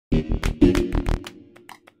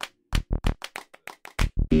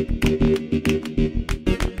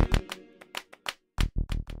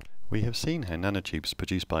We have seen how nanotubes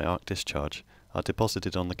produced by arc discharge are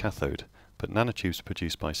deposited on the cathode, but nanotubes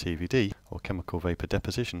produced by CVD or chemical vapor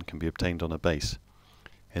deposition can be obtained on a base.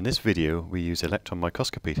 In this video we use electron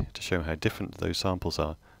microscopy to show how different those samples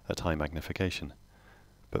are at high magnification.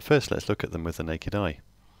 But first let's look at them with the naked eye.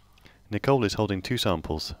 Nicole is holding two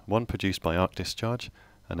samples, one produced by arc discharge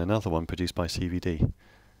and another one produced by CVD.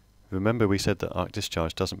 Remember we said that arc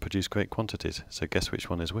discharge doesn't produce great quantities, so guess which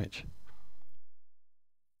one is which?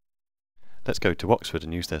 Let's go to Oxford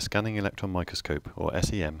and use their scanning electron microscope, or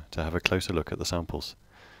SEM, to have a closer look at the samples.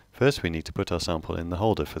 First we need to put our sample in the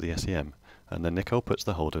holder for the SEM, and then Nicole puts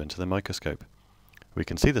the holder into the microscope. We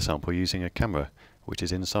can see the sample using a camera, which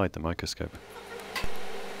is inside the microscope.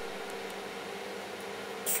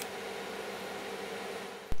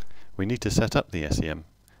 We need to set up the SEM,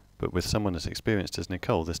 but with someone as experienced as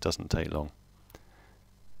Nicole this doesn't take long.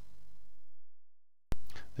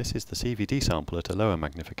 This is the CVD sample at a lower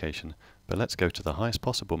magnification, but let's go to the highest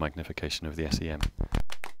possible magnification of the SEM.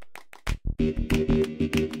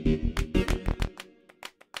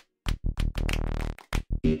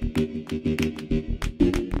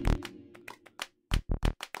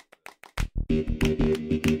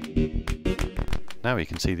 Now we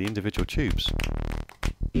can see the individual tubes.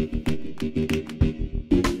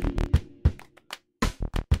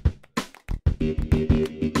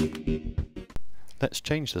 Let's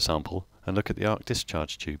change the sample and look at the arc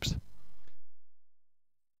discharge tubes.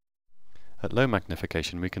 At low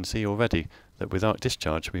magnification we can see already that with arc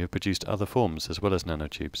discharge we have produced other forms as well as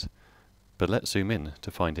nanotubes. But let's zoom in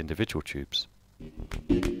to find individual tubes.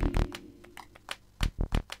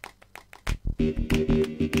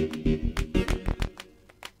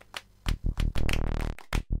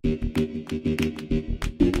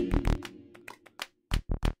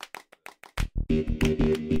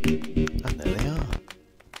 And there they are.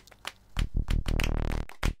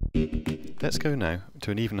 Let's go now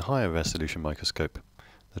to an even higher resolution microscope,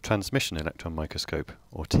 the transmission electron microscope,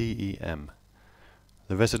 or TEM.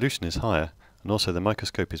 The resolution is higher and also the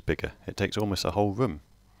microscope is bigger. It takes almost a whole room.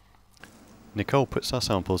 Nicole puts our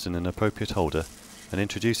samples in an appropriate holder and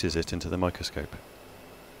introduces it into the microscope.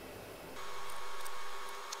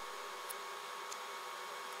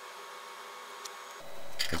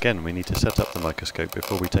 Again, we need to set up the microscope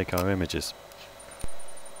before we take our images.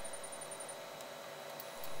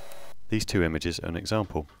 These two images are an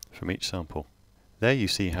example from each sample. There you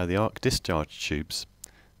see how the arc discharge tubes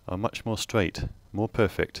are much more straight, more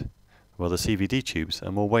perfect, while the CVD tubes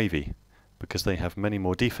are more wavy because they have many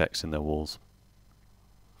more defects in their walls.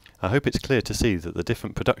 I hope it's clear to see that the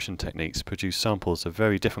different production techniques produce samples of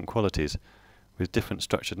very different qualities with different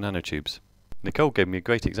structured nanotubes. Nicole gave me a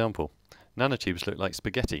great example. Nanotubes look like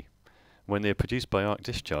spaghetti. When they are produced by arc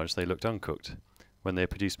discharge they looked uncooked. When they are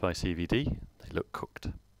produced by CVD they look cooked.